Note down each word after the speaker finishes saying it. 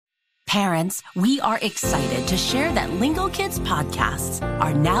Parents, we are excited to share that Lingo Kids podcasts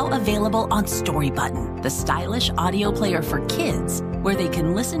are now available on Storybutton, the stylish audio player for kids, where they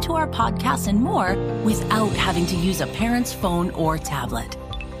can listen to our podcasts and more without having to use a parent's phone or tablet.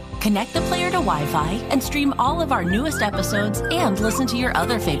 Connect the player to Wi-Fi and stream all of our newest episodes and listen to your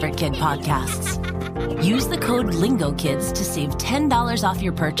other favorite kid podcasts. Use the code LingoKids to save $10 off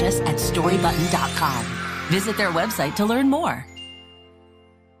your purchase at storybutton.com. Visit their website to learn more.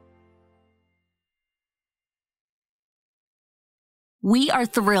 We are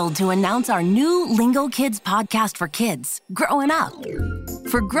thrilled to announce our new Lingo Kids podcast for kids, Growing Up.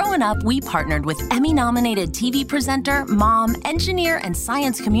 For Growing Up, we partnered with Emmy-nominated TV presenter, mom, engineer, and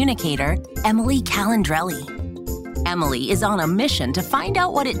science communicator, Emily Calandrelli. Emily is on a mission to find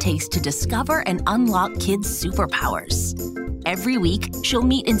out what it takes to discover and unlock kids' superpowers. Every week, she'll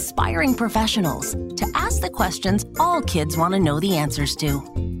meet inspiring professionals to ask the questions all kids want to know the answers to.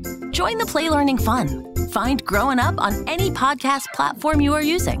 Join the play learning fun. Find Growing Up on any podcast platform you are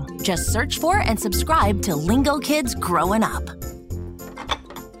using. Just search for and subscribe to Lingo Kids Growing Up.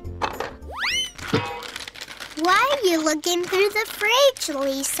 Why are you looking through the fridge,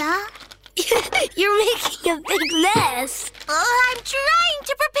 Lisa? You're making a big mess. Oh, I'm trying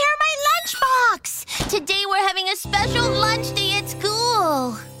to prepare my lunchbox. Today we're having a special lunch day at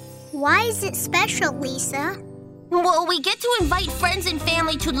school. Why is it special, Lisa? Well, we get to invite friends and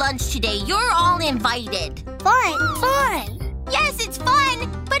family to lunch today. You're all invited. Fun. Yes, it's fun,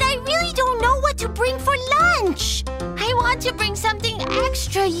 but I really don't know what to bring for lunch. I want to bring something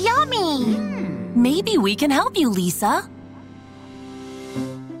extra yummy. Maybe we can help you, Lisa.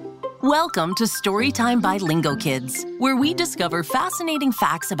 Welcome to Storytime by Lingo Kids, where we discover fascinating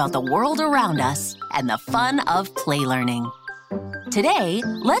facts about the world around us and the fun of play learning. Today,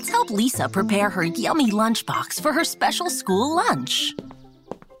 let's help Lisa prepare her yummy lunchbox for her special school lunch.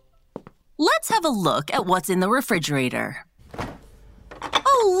 Let's have a look at what's in the refrigerator.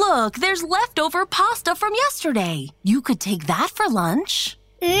 Oh, look, there's leftover pasta from yesterday. You could take that for lunch.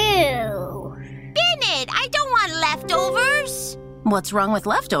 Ew. Bennett, I don't want leftovers. What's wrong with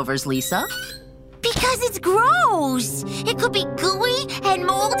leftovers, Lisa? Because it's gross. It could be gooey and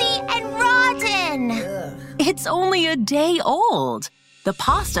moldy and rotten. It's only a day old. The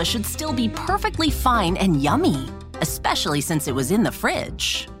pasta should still be perfectly fine and yummy, especially since it was in the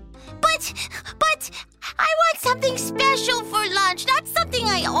fridge. But I want something special for lunch, not something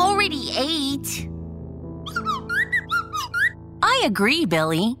I already ate. I agree,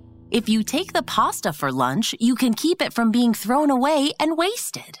 Billy. If you take the pasta for lunch, you can keep it from being thrown away and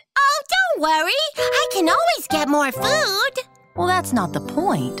wasted. Oh, don't worry. I can always get more food. Well, that's not the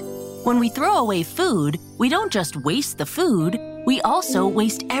point. When we throw away food, we don't just waste the food, we also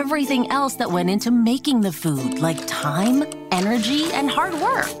waste everything else that went into making the food, like time, energy, and hard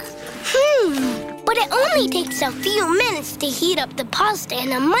work. But it only takes a few minutes to heat up the pasta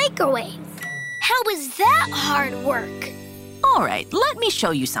in a microwave. How is that hard work? All right, let me show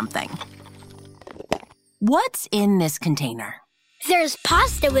you something. What's in this container? There's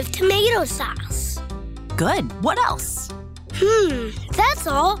pasta with tomato sauce. Good. What else? That's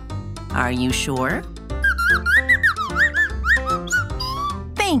all. Are you sure?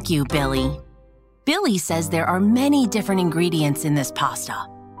 Thank you, Billy. Billy says there are many different ingredients in this pasta,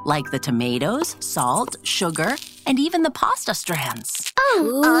 like the tomatoes, salt, sugar, and even the pasta strands.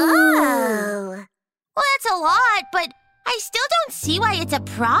 Oh. Well, that's a lot, but I still don't see why it's a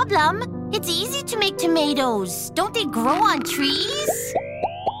problem. It's easy to make tomatoes. Don't they grow on trees?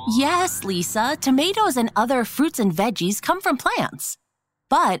 Yes, Lisa. Tomatoes and other fruits and veggies come from plants.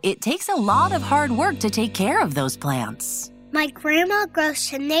 But it takes a lot of hard work to take care of those plants. My grandma grows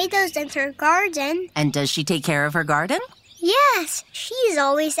tomatoes in her garden. And does she take care of her garden? Yes, she's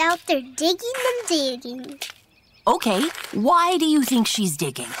always out there digging. Okay, why do you think she's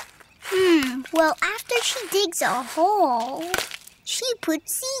digging? Well, after she digs a hole, she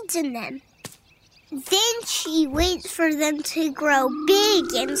puts seeds in them. Then she waits for them to grow big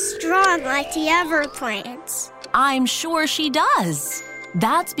and strong like the other plants. I'm sure she does.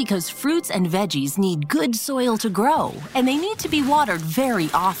 That's because fruits and veggies need good soil to grow, and they need to be watered very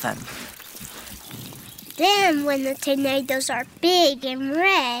often. Then, when the tomatoes are big and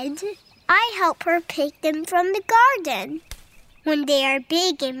red, I help her pick them from the garden. When they are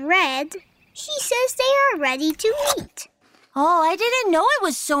big and red, she says they are ready to eat. Oh, I didn't know it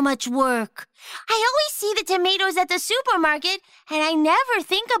was so much work. I always see the tomatoes at the supermarket, and I never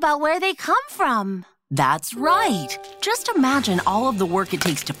think about where they come from. That's right. Just imagine all of the work it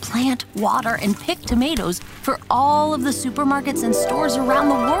takes to plant, water, and pick tomatoes for all of the supermarkets and stores around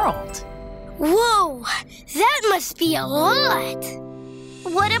the world. Whoa, that must be a lot.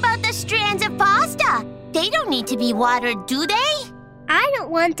 What about the strands of pasta? They don't need to be watered, do they? I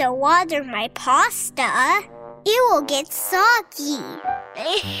don't want to water my pasta. It will get soggy.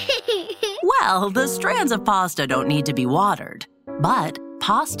 Well, the strands of pasta don't need to be watered. But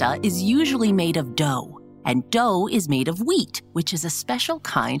pasta is usually made of dough, and dough is made of wheat, which is a special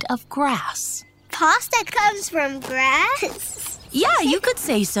kind of grass. Pasta comes from grass? Yeah, you could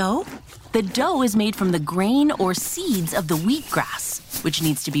say so. The dough is made from the grain or seeds of the wheatgrass, which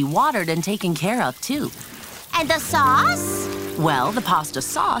needs to be watered and taken care of, too. And the sauce? Well, the pasta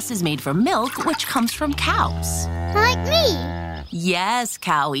sauce is made from milk, which comes from cows. Like me. Yes,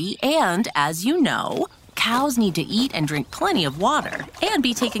 Cowie, and as you know, cows need to eat and drink plenty of water and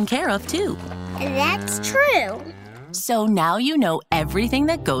be taken care of, too. That's true. So now you know everything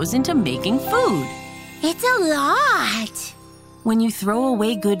that goes into making food. It's a lot. When you throw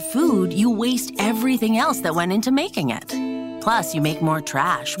away good food, you waste everything else that went into making it. Plus, you make more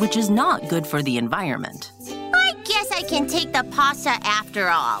trash, which is not good for the environment. I guess I can take the pasta after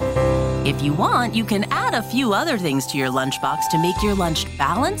all. If you want, you can add a few other things to your lunchbox to make your lunch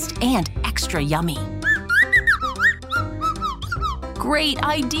balanced and extra yummy. Great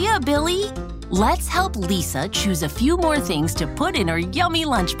idea, Billy! Let's help Lisa choose a few more things to put in her yummy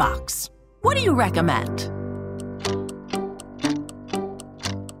lunchbox. What do you recommend?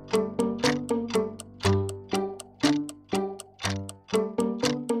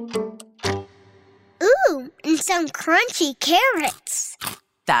 Ooh, and some crunchy carrots.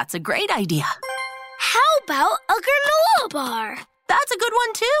 That's a great idea. How about a granola bar? That's a good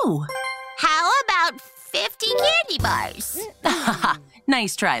one, too. How about 50 candy bars?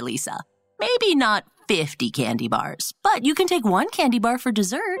 Nice try, Lisa. Maybe not 50 candy bars, but you can take one candy bar for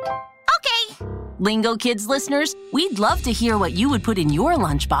dessert. Okay. Lingo Kids listeners, we'd love to hear what you would put in your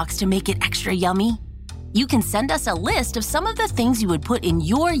lunchbox to make it extra yummy. You can send us a list of some of the things you would put in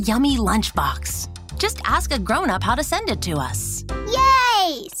your yummy lunchbox. Just ask a grown-up how to send it to us.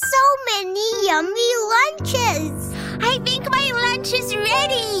 Yay! So many yummy lunches! I think my lunch is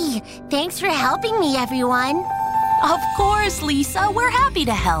ready. Thanks for helping me, everyone. Of course, Lisa. We're happy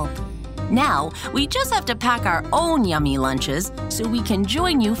to help. Now, we just have to pack our own yummy lunches so we can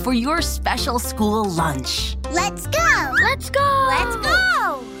join you for your special school lunch. Let's go! Let's go! Let's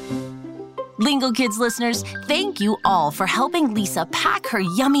go! Lingo Kids listeners, thank you all for helping Lisa pack her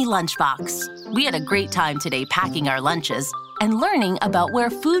yummy lunchbox. We had a great time today packing our lunches and learning about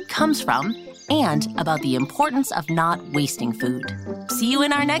where food comes from and about the importance of not wasting food. See you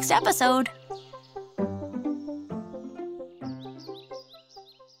in our next episode.